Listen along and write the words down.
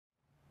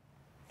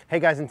Hey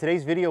guys, in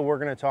today's video, we're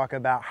gonna talk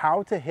about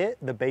how to hit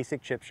the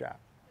basic chip shot.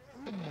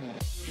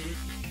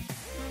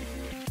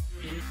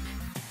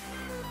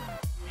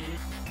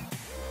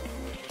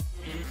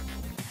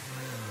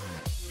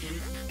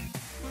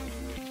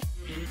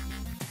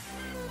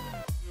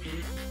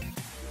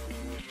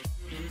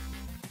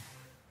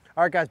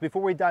 All right guys,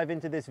 before we dive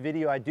into this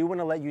video, I do want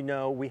to let you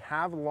know we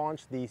have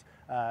launched these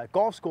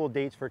golf school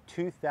dates for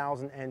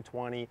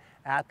 2020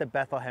 at the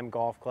Bethlehem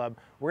Golf Club.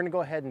 We're going to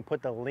go ahead and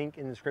put the link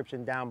in the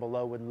description down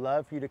below. Would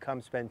love for you to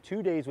come spend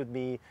 2 days with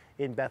me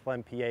in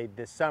Bethlehem, PA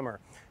this summer.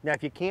 Now,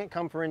 if you can't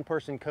come for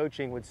in-person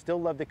coaching, would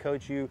still love to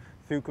coach you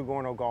through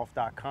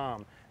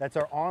CogornoGolf.com. That's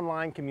our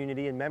online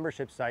community and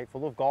membership site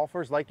full of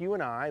golfers like you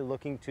and I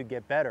looking to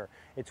get better.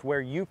 It's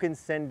where you can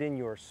send in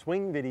your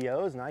swing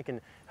videos and I can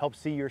help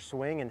see your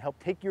swing and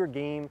help take your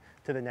game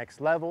to the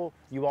next level.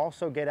 You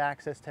also get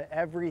access to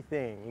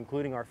everything,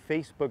 including our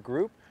Facebook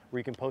group where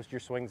you can post your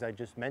swings I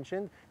just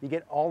mentioned. You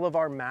get all of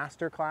our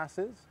master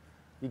classes.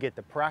 You get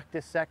the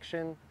practice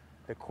section,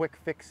 the quick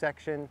fix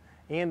section,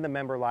 and the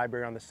member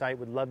library on the site.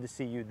 Would love to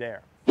see you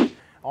there.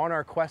 On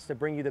our quest to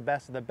bring you the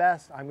best of the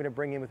best, I'm going to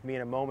bring in with me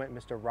in a moment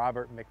Mr.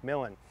 Robert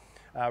McMillan.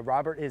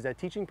 Robert is a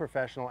teaching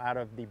professional out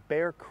of the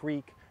Bear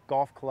Creek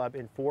Golf Club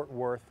in Fort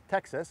Worth,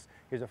 Texas.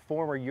 He's a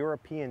former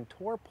European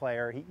Tour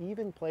player. He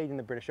even played in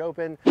the British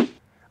Open.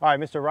 All right,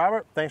 Mr.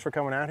 Robert, thanks for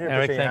coming out here.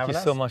 Eric, thank you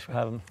so much for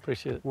having me.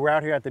 Appreciate it. We're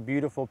out here at the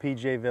beautiful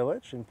PJ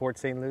Village in Port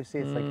St. Lucie.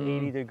 It's like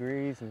 80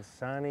 degrees and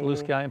sunny. Blue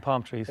sky and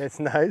palm trees. It's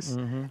nice.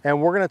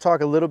 And we're going to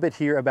talk a little bit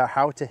here about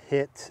how to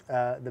hit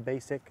the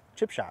basic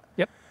chip shot.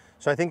 Yep.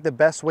 So I think the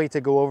best way to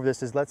go over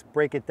this is let's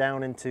break it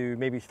down into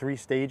maybe 3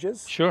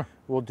 stages. Sure.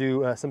 We'll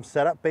do some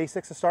setup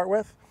basics to start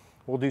with.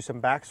 We'll do some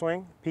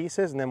backswing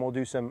pieces, and then we'll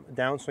do some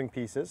downswing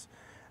pieces.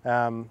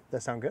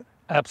 That sound good?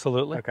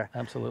 Absolutely. Okay.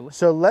 Absolutely.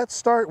 So let's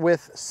start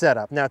with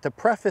setup. Now, to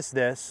preface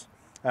this,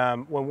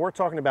 when we're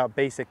talking about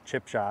basic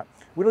chip shot,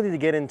 we don't need to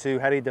get into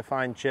how do you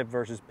define chip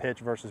versus pitch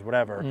versus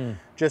whatever.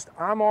 Just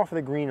I'm off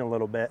the green a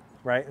little bit,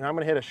 right? And I'm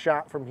going to hit a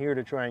shot from here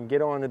to try and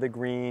get onto the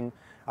green.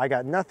 I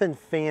got nothing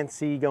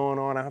fancy going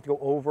on. I don't have to go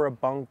over a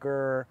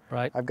bunker.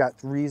 Right. I've got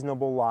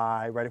reasonable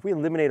lie, right? If we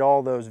eliminate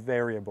all those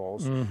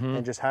variables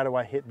and just how do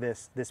I hit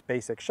this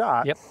basic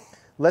shot,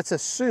 let's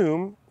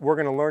assume we're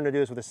going to learn to do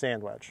this with a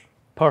sand wedge.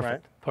 Perfect.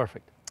 Right?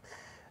 Perfect.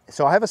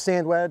 So I have a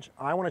sand wedge.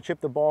 I want to chip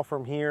the ball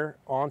from here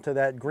onto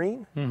that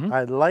green.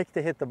 I'd like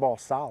to hit the ball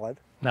solid.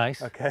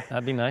 Nice. Okay.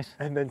 That'd be nice.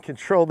 And then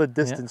control the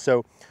distance.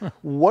 So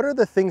what are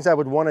the things I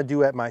would want to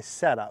do at my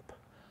setup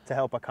to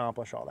help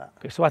accomplish all that?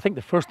 Okay, so I think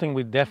the first thing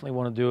we definitely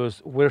want to do is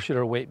where should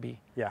our weight be?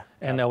 Yeah.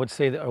 And I would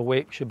say that our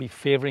weight should be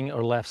favoring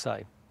our left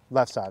side.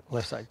 Left side.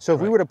 Left side. So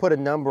if we were to put a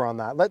number on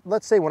that,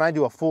 let's say when I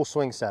do a full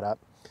swing setup,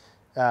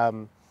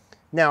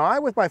 now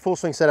with my full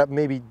swing setup,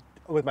 maybe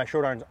with my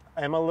short irons,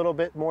 I'm a little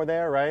bit more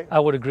there, right? I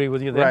would agree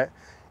with you there. Right.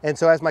 And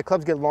so as my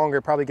clubs get longer,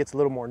 it probably gets a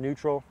little more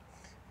neutral.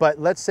 But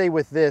let's say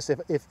with this,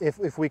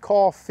 if we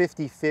call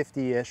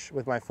 50-50-ish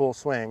with my full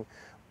swing,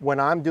 when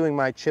I'm doing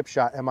my chip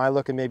shot, am I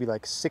looking maybe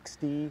like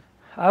 60?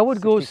 I would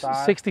 65?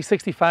 go 60,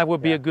 65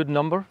 would be a good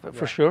number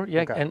for sure.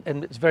 Yeah. Okay.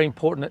 And it's very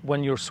important that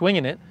when you're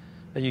swinging it,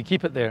 that you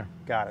keep it there.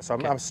 Got it. So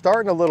I'm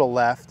starting a little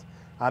left.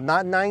 I'm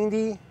not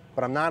 90,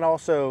 but I'm not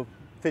also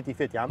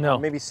 50-50.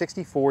 I'm maybe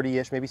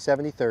 60-40-ish, maybe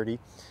 70-30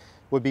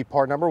 would be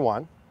part number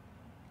 1,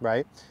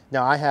 right?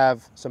 Now I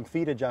have some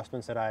feet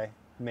adjustments that I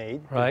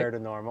made compared to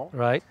normal.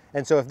 Right.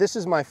 And so if this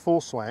is my full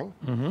swing,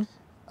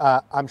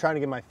 I'm trying to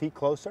get my feet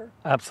closer.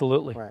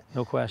 Absolutely. Right.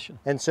 No question.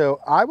 And so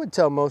I would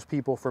tell most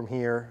people from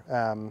here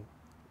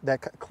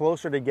that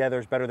closer together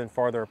is better than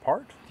farther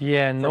apart.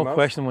 Yeah, no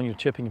question when you're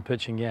chipping and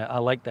pitching. Yeah, I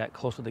like that,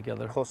 closer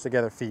together. Close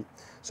together feet.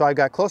 So I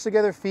got close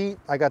together feet,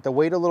 I got the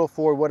weight a little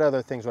forward. What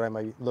other things would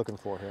I be looking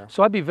for here?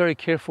 So I'd be very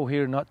careful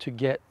here not to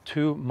get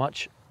too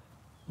much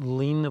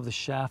lean of the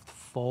shaft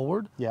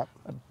forward. Yep.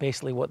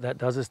 Basically what that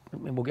does is,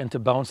 and we'll get into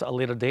bounce at a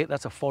later date,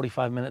 that's a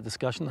 45-minute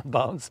discussion of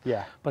bounce.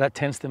 Yeah. But that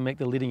tends to make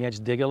the leading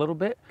edge dig a little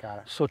bit. Got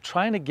it. So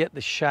trying to get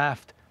the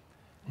shaft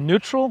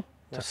neutral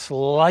to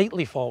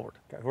slightly forward.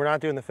 Okay. We're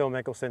not doing the Phil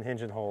Mickelson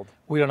hinge and hold.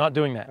 We are not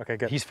doing that. Okay,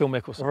 good. He's Phil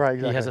Mickelson. Right,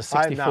 exactly. He has a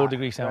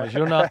 64-degree sandwich.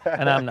 You're not,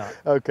 and I'm not.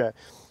 Okay.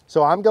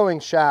 So I'm going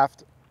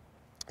shaft,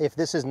 if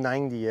this is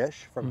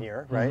 90-ish from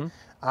here, right?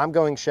 I'm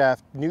going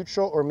shaft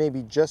neutral or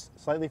maybe just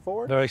slightly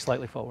forward? Very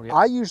slightly forward, yeah.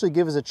 I usually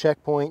give as a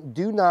checkpoint,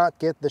 do not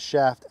get the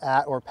shaft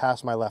at or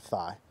past my left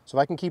thigh. So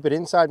if I can keep it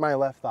inside my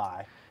left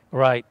thigh.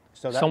 Right.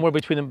 So somewhere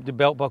between the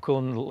belt buckle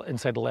and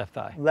inside the left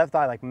thigh. Left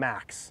thigh like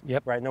max.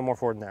 Yep. Right, no more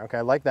forward than that. Okay,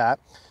 I like that.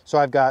 So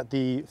I've got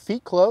the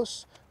feet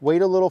close,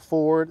 weight a little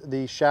forward,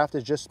 the shaft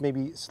is just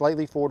maybe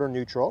slightly forward or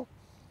neutral.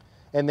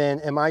 And then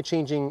am I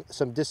changing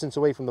some distance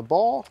away from the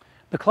ball?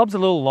 The club's a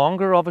little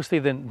longer, obviously,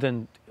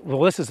 than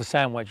well, this is a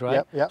sand wedge,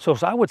 right? Yep. So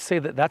I would say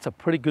that that's a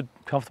pretty good,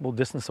 comfortable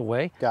distance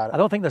away. Got it. I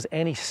don't think there's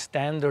any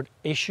standard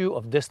issue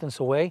of distance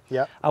away.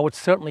 Yep. I would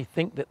certainly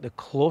think that the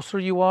closer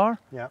you are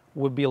Yep.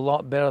 would be a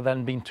lot better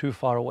than being too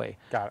far away.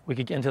 Got it. We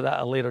could get into that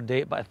at a later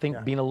date, but I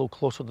think being a little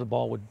closer to the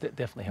ball would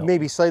definitely help.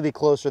 Maybe slightly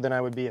closer than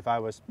I would be if I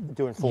was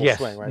doing full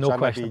swing, right? No so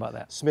question I might be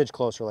about that. Smidge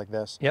closer like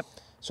this. Yep.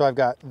 So I've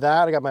got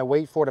that, I got my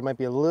weight for it. It might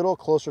be a little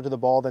closer to the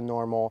ball than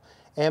normal.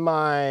 Am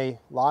I a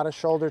lot of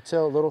shoulder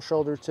tilt, little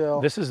shoulder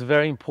tilt? This is a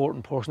very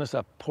important portion. This is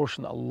a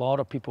portion that a lot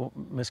of people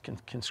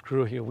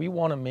misconstrue here. We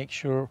want to make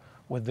sure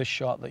with this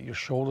shot that your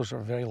shoulders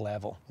are very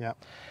level. Yeah.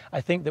 I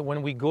think that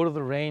when we go to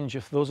the range,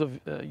 if those of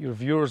your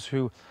viewers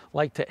who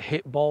like to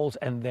hit balls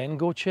and then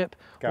go chip,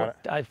 what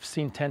I've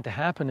seen tend to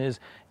happen is,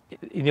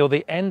 you know,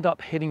 they end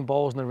up hitting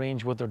balls in the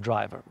range with their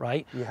driver,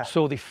 right? Yeah.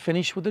 So they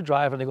finish with the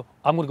driver and they go,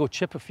 I'm going to go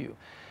chip a few.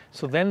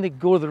 So then they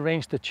go to the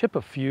range to chip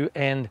a few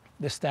and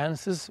the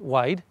stance is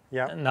wide,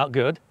 not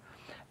good.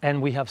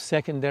 And we have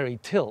secondary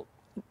tilt,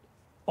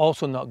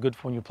 also not good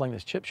for when you're playing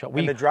this chip shot.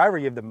 And the driver,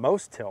 you have the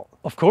most tilt.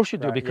 Of course you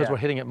do, because we're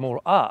hitting it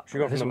more up. So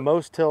you're going from the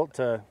most tilt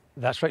to...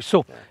 That's right.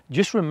 So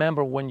just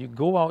remember, when you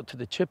go out to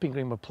the chipping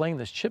green, we're playing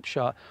this chip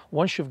shot,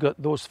 once you've got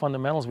those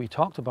fundamentals we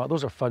talked about,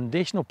 those are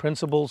foundational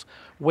principles: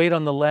 weight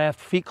on the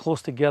left, feet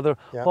close together,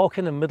 ball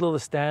in the middle of the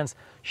stance,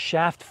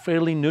 shaft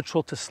fairly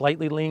neutral to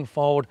slightly leaning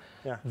forward.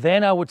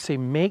 Then I would say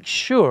make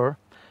sure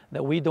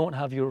that we don't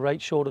have your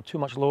right shoulder too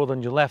much lower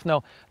than your left.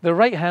 Now, the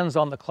right hand's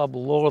on the club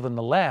lower than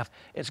the left.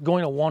 It's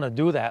going to want to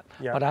do that.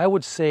 But I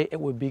would say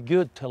it would be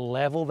good to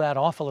level that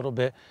off a little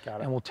bit.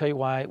 And we'll tell you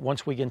why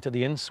once we get into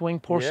the in-swing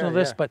portion of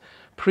this. But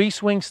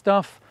pre-swing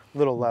stuff,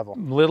 little level.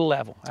 Little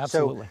level,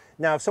 absolutely. So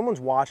now if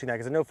someone's watching that,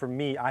 because I know for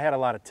me, I had a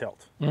lot of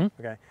tilt,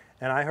 okay?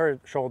 And I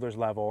heard shoulders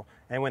level.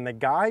 And when the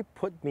guy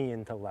put me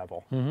into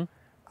level,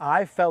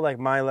 I felt like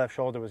my left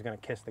shoulder was going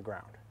to kiss the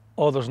ground.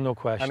 Oh, there's no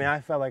question. I mean,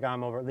 I felt like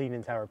I'm over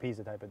leaning Tower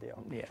Pisa type of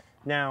deal. Yeah.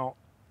 Now,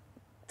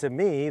 to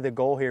me, the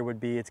goal here would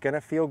be, it's going to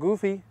feel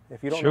goofy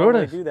if you don't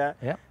normally do that.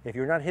 If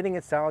you're not hitting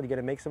it solid, you got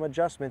to make some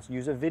adjustments.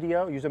 Use a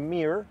video, use a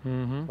mirror,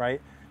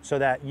 right? So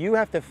that you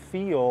have to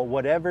feel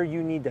whatever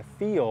you need to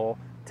feel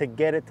to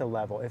get it to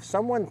level. If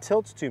someone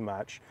tilts too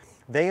much,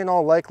 they in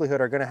all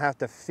likelihood are going to have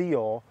to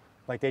feel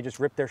like they just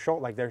ripped their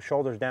shoulder, like their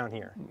shoulders down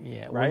here.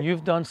 Yeah. Right? When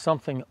you've done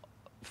something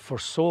for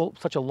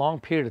such a long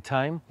period of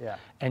time,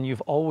 and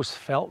you've always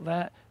felt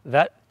that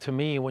to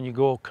me, when you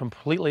go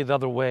completely the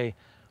other way,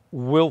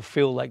 will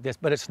feel like this,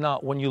 but it's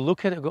not. When you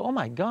look at it and go, oh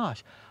my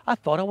gosh, I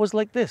thought I was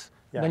like this.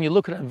 Then you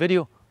look at it in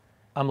video,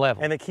 I'm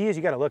level. And the key is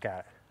you got to look at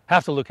it.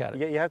 Have to look at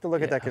it. You have to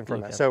look at that,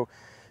 confirm that. So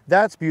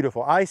that's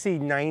beautiful. I see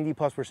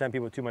 90+%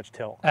 people with too much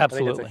tilt.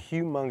 Absolutely. I think that's a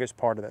humongous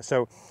part of this.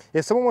 So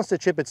if someone wants to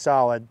chip it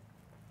solid,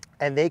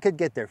 and they could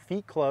get their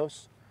feet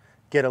close,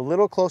 get a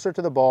little closer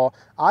to the ball.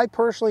 I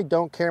personally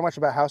don't care much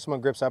about how someone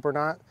grips up or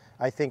not.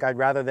 I think I'd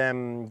rather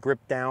them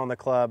grip down the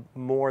club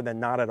more than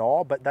not at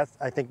all, but that's,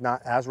 I think,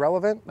 not as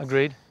relevant.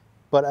 Agreed.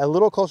 But a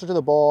little closer to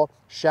the ball,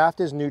 shaft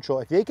is neutral.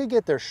 If they could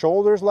get their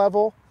shoulders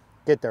level,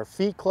 get their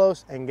feet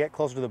close, and get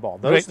closer to the ball.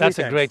 Those that's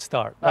a great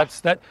start.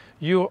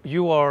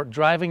 You are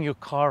driving your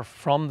car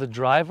from the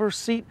driver's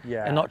seat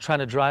and not trying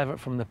to drive it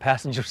from the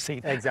passenger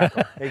seat.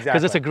 Exactly.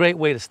 Because it's a great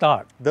way to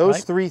start.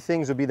 Those three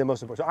things would be the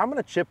most important. So I'm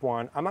going to chip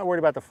one. I'm not worried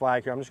about the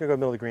flag here. I'm just going to go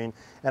middle of the green,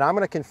 and I'm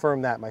going to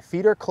confirm that. My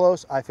feet are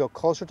close. I feel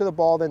closer to the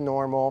ball than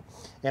normal,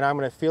 and I'm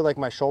going to feel like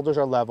my shoulders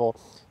are level.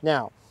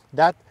 Now,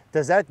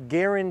 does that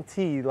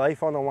guarantee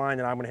life on the line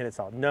that I'm going to hit it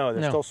solid? No,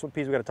 there's still some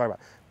pieces we got to talk about.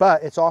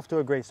 But it's off to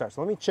a great start.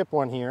 So let me chip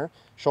one here.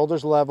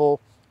 Shoulders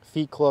level,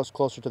 feet close,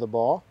 closer to the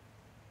ball.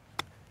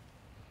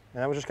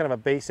 And that was just kind of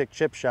a basic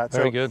chip shot.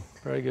 Very good,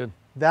 very good.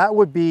 That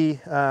would be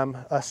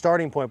a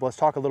starting point, but let's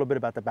talk a little bit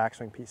about the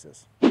backswing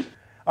pieces.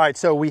 All right,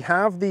 so we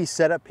have these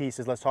setup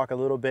pieces. Let's talk a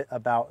little bit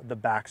about the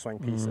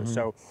backswing pieces.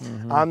 So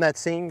I'm that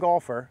same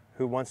golfer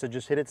who wants to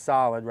just hit it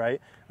solid,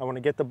 right? I want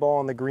to get the ball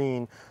on the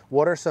green.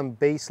 What are some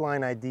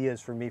baseline ideas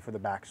for me for the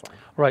backswing?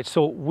 Right,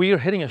 so we're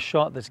hitting a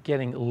shot that's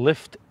getting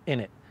lift in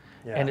it.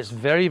 And it's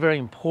very, very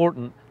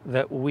important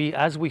that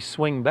as we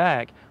swing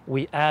back,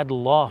 we add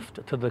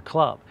loft to the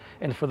club.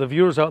 And for the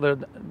viewers out there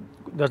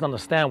that doesn't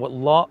understand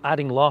what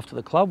adding loft to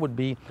the club would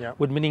be,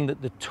 would meaning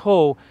that the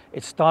toe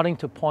is starting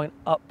to point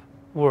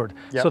upward.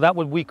 So that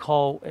would we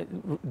call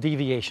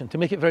deviation. To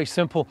make it very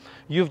simple,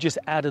 you've just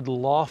added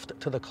loft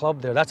to the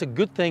club there. That's a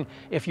good thing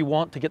if you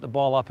want to get the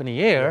ball up in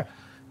the air.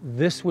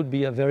 This would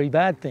be a very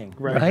bad thing,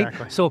 right?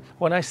 Exactly. So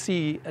when I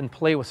see and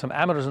play with some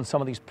amateurs and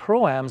some of these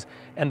pro-ams,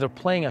 and they're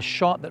playing a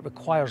shot that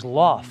requires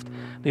loft,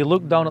 they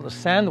look down at the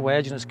sand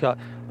wedge and it's got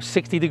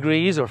 60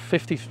 degrees or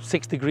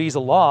 56 degrees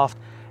of loft,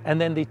 and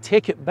then they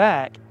take it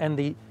back and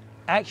they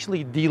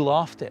actually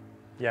de-loft it.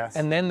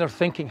 And then they're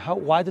thinking,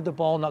 why did the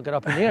ball not get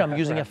up in the air? I'm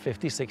using a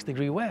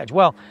 56-degree wedge.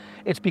 Well,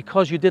 it's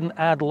because you didn't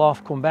add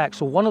loft come back.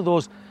 So one of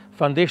those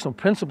foundational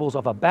principles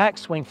of a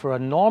backswing for a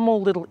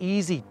normal little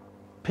easy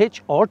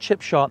pitch or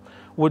chip shot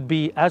would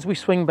be, as we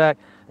swing back,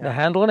 the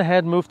handle and the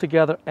head move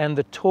together and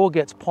the toe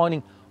gets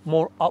pointing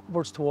more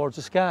upwards towards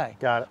the sky.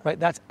 Got it. Right,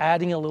 that's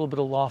adding a little bit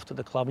of loft to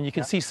the club. And you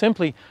can see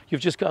simply,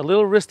 you've just got a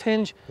little wrist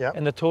hinge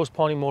and the toe's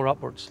pointing more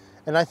upwards.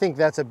 And I think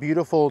that's a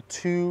beautiful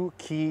two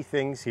key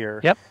things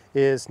here.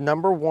 Is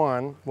number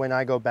one, when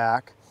I go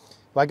back,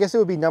 well, I guess it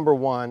would be number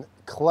one,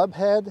 club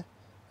head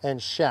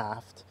and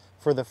shaft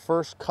for the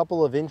first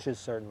couple of inches,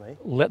 certainly.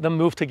 Let them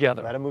move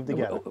together. Let them move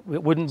together.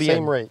 It wouldn't be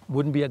Same rate.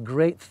 Wouldn't be a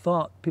great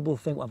thought. People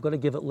think, well, I've got to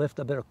give it lift.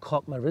 I better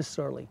cock my wrists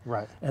early.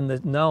 Right.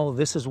 And now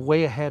this is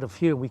way ahead of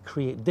here. We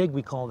create dig,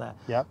 we call that.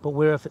 Yep. But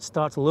where if it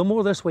starts a little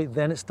more this way,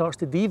 then it starts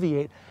to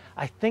deviate.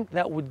 I think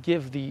that would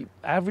give the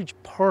average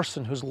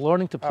person who's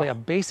learning to play a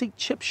basic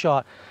chip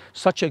shot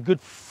such a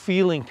good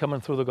feeling coming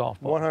through the golf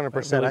ball.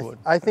 100%.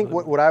 I think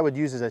what I would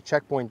use as a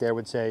checkpoint there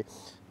would say,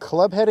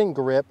 club head and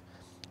grip,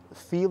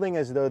 feeling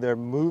as though they're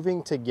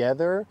moving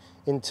together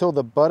until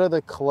the butt of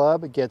the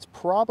club gets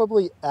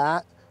probably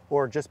at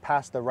or just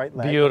past the right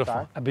leg.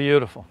 Beautiful,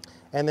 beautiful.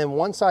 And then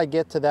once I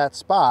get to that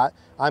spot,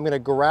 I'm going to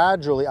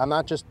gradually, I'm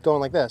not just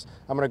going like this,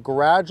 I'm going to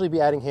gradually be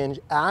adding hinge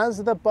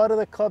as the butt of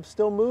the club's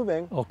still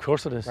moving. Oh, of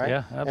course it is, right? yeah,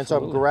 absolutely. And so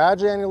I'm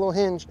gradually adding a little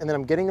hinge, and then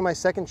I'm getting to my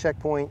second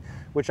checkpoint,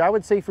 which I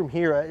would say from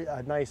here,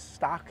 a nice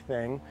stock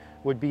thing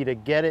would be to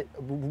get it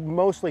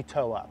mostly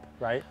toe up,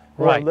 right?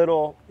 Or a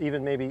little,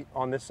 even maybe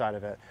on this side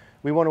of it.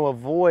 We want to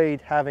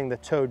avoid having the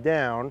toe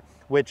down,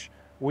 which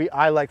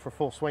I like for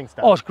full swing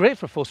stuff. Oh, it's great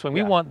for full swing.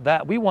 We want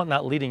that. We want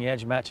that leading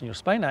edge matching your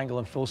spine angle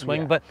in full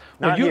swing. But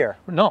not here.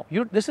 No,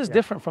 this is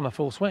different from a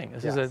full swing.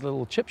 This is a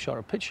little chip shot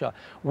or pitch shot.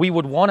 We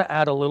would want to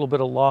add a little bit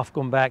of loft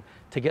going back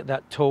to get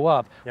that toe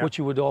up, which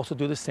you would also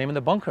do the same in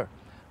the bunker.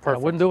 Perfect.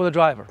 I wouldn't do it with a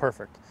driver.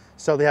 Perfect.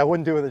 So I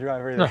wouldn't do it with a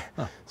driver either.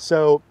 No.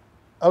 So,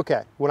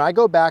 okay, when I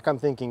go back, I'm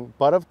thinking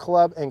butt of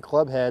club and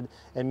club head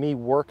and me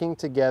working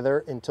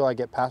together until I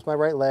get past my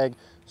right leg,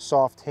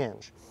 soft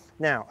hinge.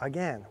 Now,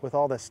 again, with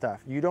all this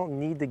stuff, you don't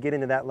need to get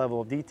into that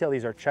level of detail.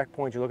 These are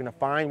checkpoints. You're looking to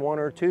find one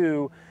or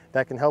two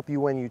that can help you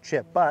when you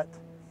chip. But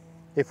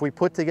if we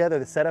put together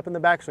the setup and the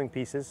backswing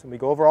pieces, and we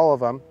go over all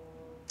of them,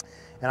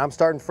 and I'm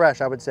starting fresh,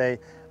 I would say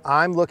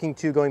I'm looking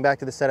to, going back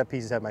to the setup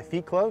pieces, have my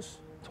feet close.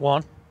 It's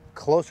 1.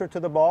 Closer to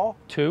the ball.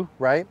 2.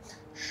 Right?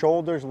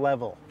 Shoulders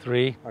level.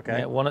 3. Okay.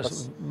 Yeah, 1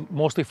 is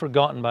mostly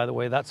forgotten, by the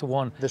way. That's the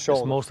one the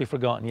shoulders. That's mostly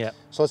forgotten, yeah.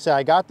 So let's say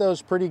I got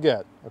those pretty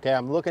good. Okay,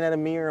 I'm looking at a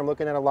mirror, I'm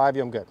looking at a live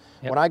view, I'm good.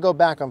 Yep. When I go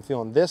back, I'm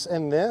feeling this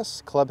and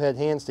this, club head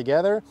hands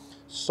together,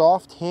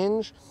 soft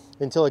hinge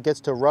until it gets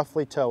to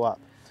roughly toe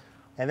up.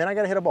 And then I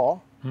gotta hit a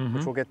ball,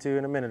 which we'll get to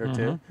in a minute or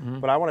two.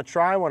 But I wanna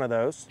try one of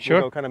those. Sure.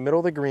 We'll go kind of middle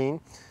of the green.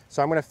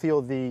 So I'm gonna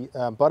feel the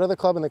butt of the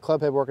club and the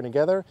club head working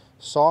together,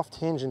 soft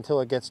hinge until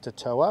it gets to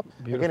toe up.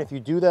 Beautiful. Again, if you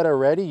do that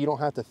already, you don't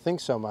have to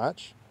think so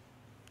much.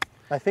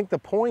 I think the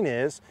point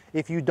is,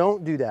 if you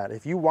don't do that,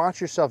 if you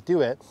watch yourself do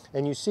it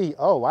and you see,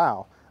 oh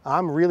wow,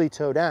 I'm really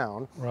toe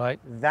down, right?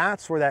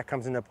 That's where that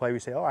comes into play. We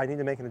say, oh, I need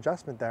to make an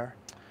adjustment there,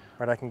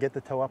 right? I can get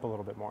the toe up a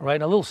little bit more.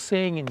 Right, a little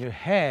saying in your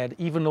head,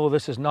 even though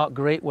this is not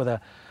great with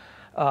a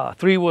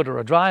 3-wood or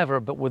a driver,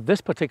 but with this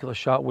particular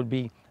shot would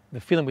be the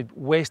feeling with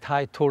waist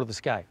high, toe to the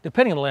sky,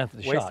 depending on the length of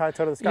the shot. Waist high,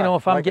 toe to the sky. You know,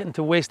 if I'm getting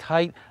to waist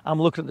height,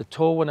 I'm looking at the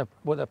toe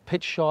with a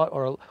pitch shot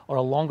or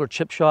a longer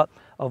chip shot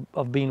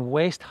of being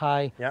waist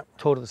high,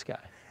 toe to the sky.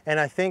 And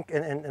I think,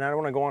 and I don't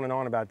want to go on and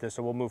on about this,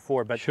 so we'll move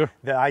forward, but sure.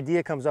 The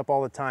idea comes up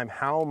all the time,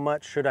 how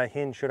much should I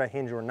hinge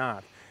or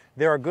not?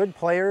 There are good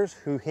players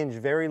who hinge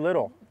very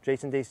little.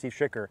 Jason Day, Steve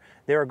Stricker.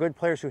 There are good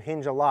players who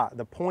hinge a lot.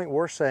 The point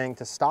we're saying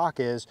to stock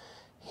is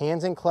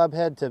hands and club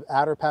head to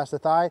at or past the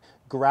thigh,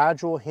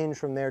 gradual hinge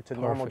from there to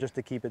normal just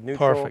to keep it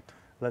neutral. Perfect.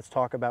 Let's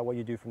talk about what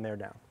you do from there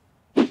down.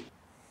 All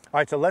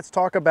right, so let's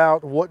talk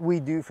about what we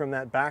do from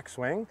that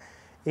backswing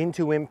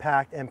into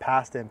impact and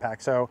past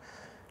impact. So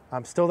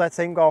I'm still that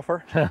same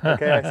golfer,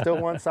 okay? I still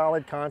want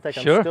solid contact.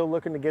 Sure. I'm still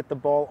looking to get the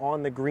ball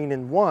on the green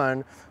in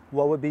one.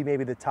 What would be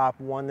maybe the top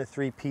 1 to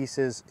 3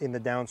 pieces in the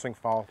downswing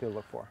follow field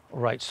look for?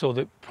 Right,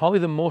 so probably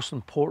the most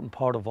important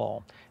part of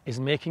all is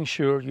making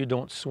sure you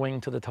don't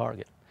swing to the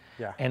target.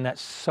 Yeah. And that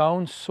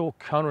sounds so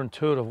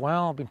counterintuitive.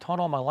 Well, I've been taught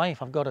all my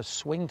life, I've got to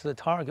swing to the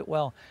target.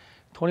 Well,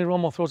 Tony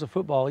Romo throws a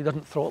football, he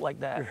doesn't throw it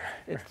like that.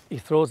 He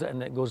throws it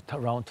and it goes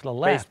around to the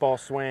left. Baseball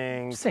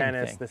swing, same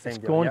tennis, thing. the same it's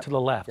deal. going to the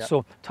left.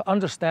 So to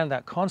understand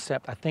that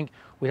concept, I think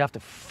we'd have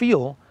to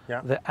feel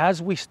that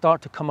as we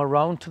start to come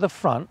around to the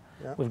front,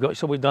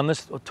 we've done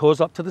this toes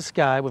up to the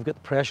sky, we've got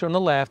the pressure on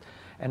the left,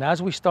 and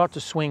as we start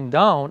to swing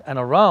down and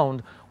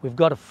around, we've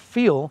got to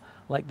feel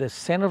like the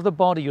center of the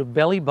body, your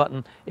belly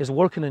button, is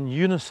working in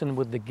unison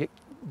with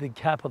the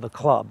cap of the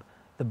club,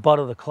 the butt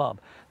of the club.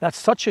 That's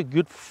such a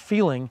good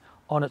feeling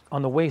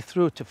on the way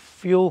through to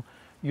feel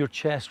your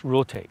chest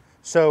rotate.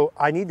 So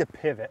I need to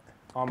pivot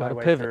on my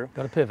way through.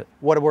 Got to pivot.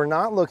 What we're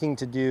not looking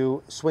to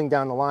do, swing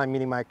down the line,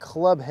 meaning my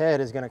club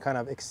head is going to kind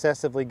of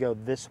excessively go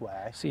this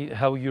way. See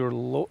how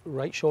your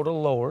right shoulder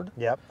lowered?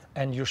 Yep.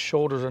 And your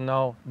shoulders are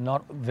now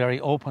not very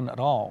open at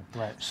all.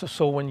 Right.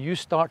 So when you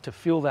start to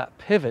feel that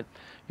pivot,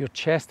 your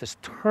chest is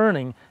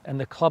turning and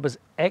the club is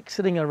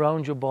exiting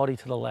around your body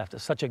to the left.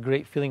 It's such a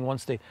great feeling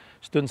once the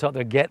students out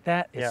there get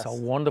that. It's a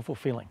wonderful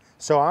feeling.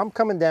 So I'm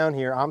coming down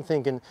here, I'm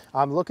thinking,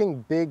 I'm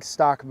looking big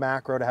stock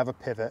macro to have a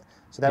pivot.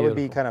 So that would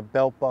be kind of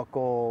belt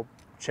buckle,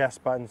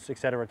 chest buttons,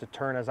 etc. to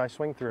turn as I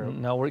swing through.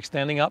 Now we're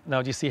extending up.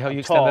 Now do you see how you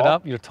extended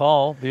up? You're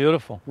tall,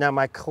 beautiful. Now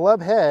my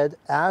club head,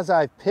 as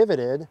I've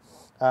pivoted,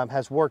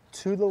 has worked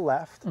to the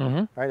left,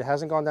 right? It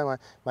hasn't gone down.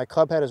 My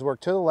club head has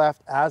worked to the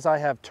left as I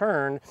have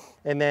turned,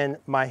 and then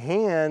my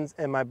hands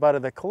and my butt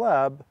of the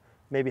club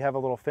maybe have a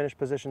little finish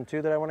position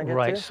too that I want to get to.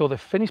 Right, so the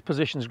finish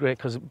position is great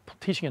because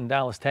teaching in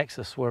Dallas,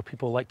 Texas, where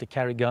people like to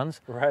carry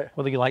guns, right?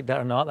 Whether you like that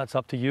or not, that's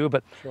up to you.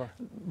 But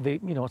you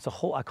know, it's a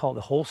whole, I call it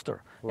the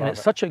holster, and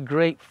it's such a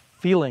great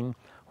feeling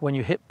when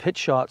you hit pitch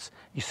shots.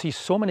 You see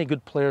so many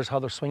good players how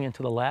they're swinging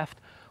to the left.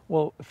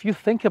 Well, if you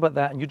think about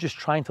that and you're just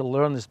trying to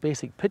learn this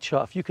basic pitch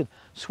shot, if you could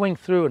swing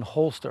through and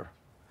holster.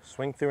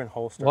 Swing through and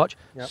holster. Watch,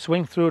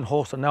 swing through and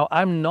holster. Now,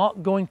 I'm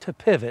not going to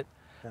pivot,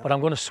 but I'm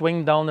going to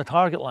swing down the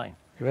target line.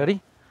 You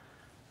ready?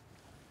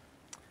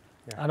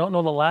 I don't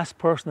know the last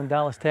person in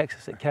Dallas,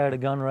 Texas that carried a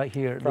gun right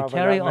here. Probably they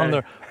carry it on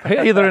their,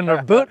 either in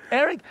their boot,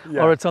 Eric,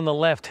 or it's on the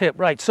left hip.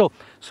 Right, so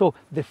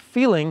the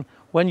feeling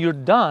when you're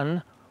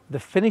done, the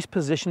finish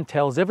position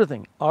tells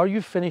everything. Are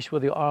you finished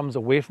with your arms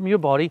away from your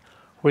body,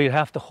 where you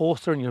have to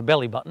holster in your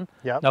belly button?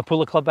 Now pull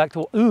the club back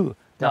to, ooh,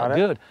 not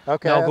good.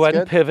 Okay, now go ahead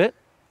and pivot.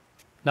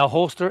 Now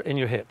holster in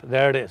your hip.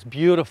 There it is,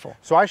 beautiful.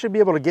 So I should be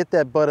able to get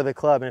that butt of the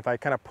club, and if I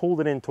kind of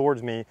pulled it in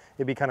towards me,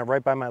 it'd be kind of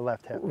right by my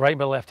left hip. Right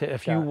by left hip.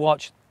 If you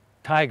watch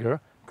Tiger,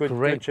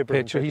 great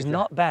pitcher. He's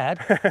not bad.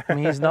 I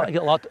mean, he's not, he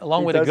got a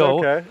long way to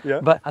go.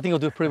 But I think he'll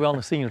do pretty well on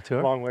the senior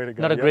tour. Long way to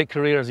go. Not a great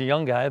career as a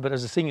young guy, but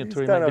as a senior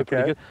tour, he might do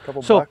pretty good.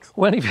 Couple so bucks.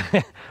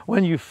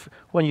 when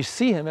you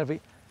see him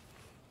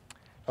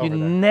you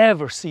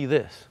never see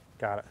this.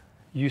 Got it.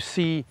 You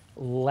see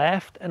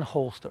left and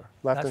holster.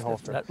 Left and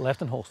holster.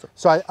 Left and holster.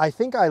 So I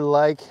think I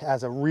like,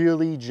 as a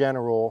really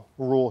general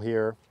rule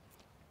here,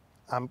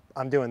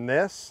 I'm doing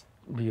this.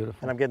 Beautiful.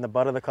 And I'm getting the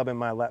butt of the club in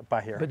my left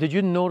by here. But did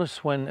you notice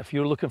if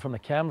you're looking from the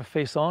camera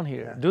face on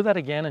here, do that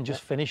again and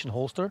just finish and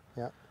holster?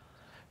 Yeah.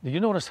 Did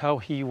you notice how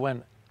he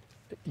went,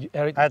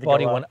 Eric's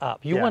body went up?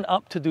 You went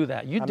up to do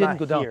that. You didn't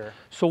go down. Here.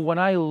 So when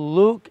I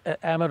look at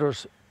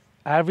amateurs,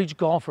 average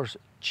golfers,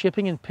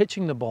 chipping and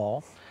pitching the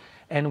ball,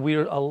 and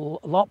we're a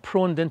lot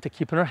prone then to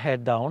keeping our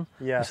head down.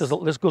 Yes.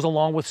 This goes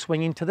along with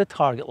swinging to the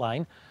target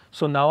line.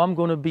 So now I'm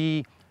going to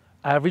be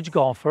average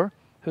golfer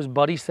whose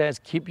buddy says,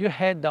 keep your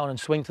head down and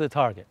swing to the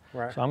target.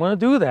 Right. So I'm going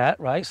to do that,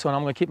 right? So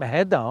I'm going to keep my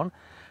head down, and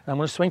I'm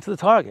going to swing to the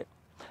target.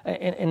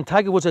 And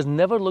Tiger Woods has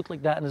never looked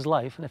like that in his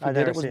life, and if he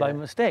did, it was by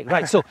mistake.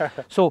 Right,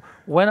 so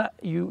when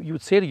you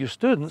would say to your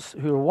students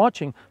who are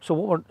watching,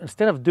 so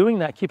instead of doing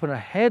that, keeping our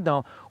head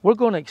down, we're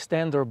going to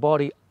extend our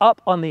body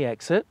up on the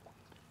exit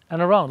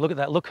and around. Look at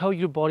that. Look how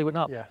your body went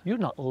up. Yeah. You're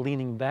not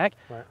leaning back.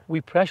 Right.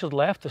 We pressured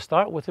left to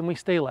start with, and we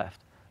stay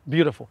left.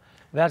 Beautiful.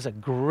 That's a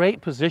great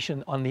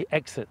position on the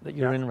exit that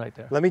you're in right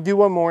there. Let me do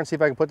one more and see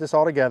if I can put this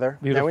all together.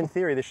 Beautiful. Now, in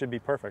theory, this should be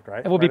perfect,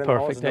 right? It will be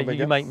perfect.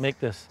 You might make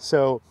this.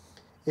 So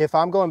if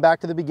I'm going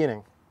back to the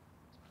beginning,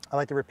 I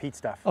like to repeat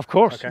stuff. Of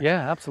course. Okay.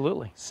 Yeah,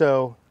 absolutely.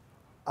 So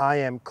I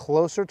am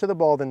closer to the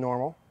ball than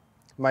normal.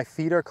 My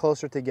feet are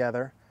closer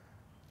together.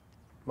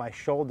 My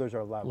shoulders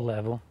are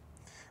level.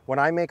 When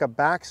I make a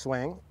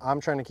backswing, I'm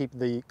trying to keep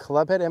the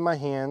club head in my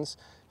hands,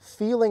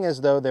 feeling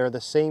as though they're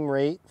the same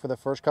rate for the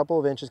first couple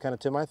of inches kind of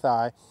to my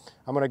thigh.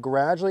 I'm going to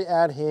gradually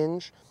add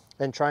hinge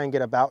and try and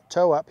get about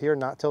toe up here,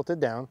 not tilted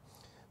down.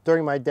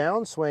 During my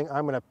downswing,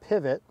 I'm going to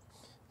pivot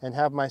and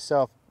have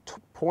myself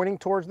pointing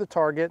towards the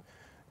target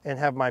and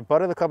have my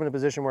butt of the club in a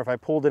position where if I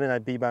pulled it in,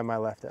 I'd be by my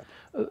left hip.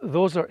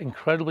 Those are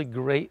incredibly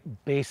great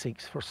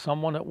basics for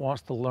someone that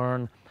wants to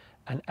learn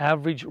an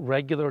average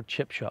regular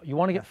chip shot. You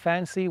want to get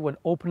fancy when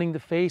opening the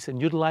face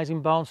and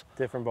utilizing bounce,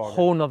 different ball.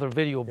 Whole nother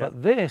video.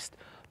 But this,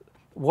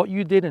 what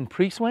you did in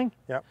pre-swing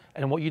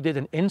and what you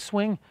did in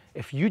swing,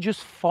 if you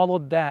just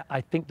followed that, I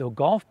think the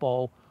golf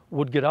ball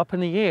would get up in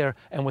the air,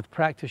 and with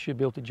practice, you'll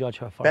be able to judge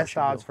how far. Best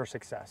odds for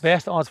success.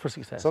 Best odds for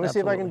success. So let me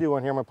see if I can do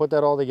one here. I'm going to put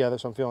that all together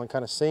so I'm feeling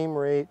kind of same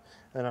rate,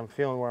 and I'm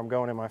feeling where I'm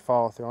going in my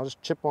follow through. I'll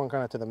just chip one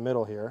kind of to the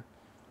middle here.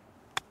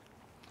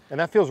 And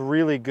that feels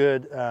really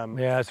good.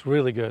 Yeah, it's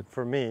really good.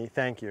 For me,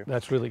 thank you.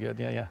 That's really good,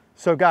 yeah.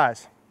 So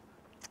guys,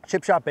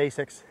 chip shot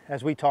basics,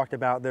 as we talked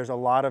about, there's a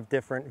lot of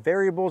different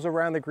variables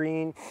around the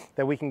green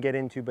that we can get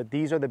into, but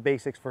these are the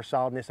basics for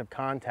solidness of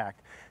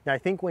contact. Now, I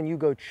think when you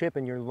go chip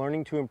and you're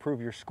learning to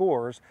improve your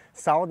scores,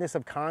 solidness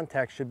of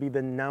contact should be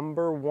the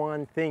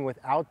 #1 thing.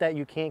 Without that,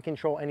 you can't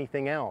control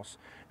anything else.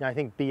 Now, I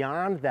think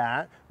beyond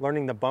that,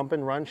 learning the bump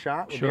and run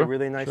shot would be a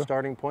really nice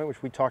starting point,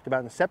 which we talked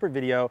about in a separate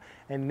video.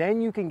 And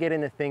then you can get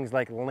into things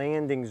like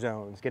landing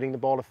zones, getting the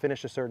ball to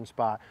finish a certain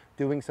spot,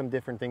 doing some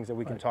different things that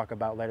we can talk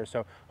about later.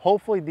 So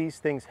hopefully these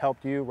things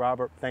helped you.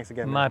 Robert, thanks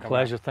again. My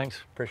pleasure. Thanks.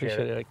 Appreciate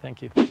it, Eric.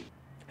 Thank you.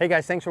 Hey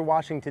guys, thanks for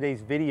watching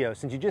today's video.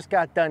 Since you just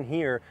got done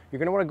here, you're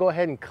gonna wanna go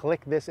ahead and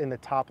click this in the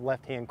top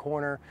left-hand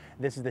corner.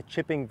 This is the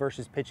chipping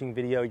versus pitching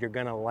video. You're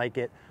gonna like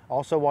it.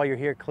 Also, while you're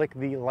here, click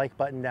the like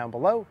button down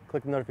below,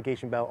 click the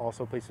notification bell.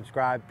 Also, please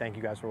subscribe. Thank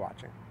you guys for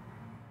watching.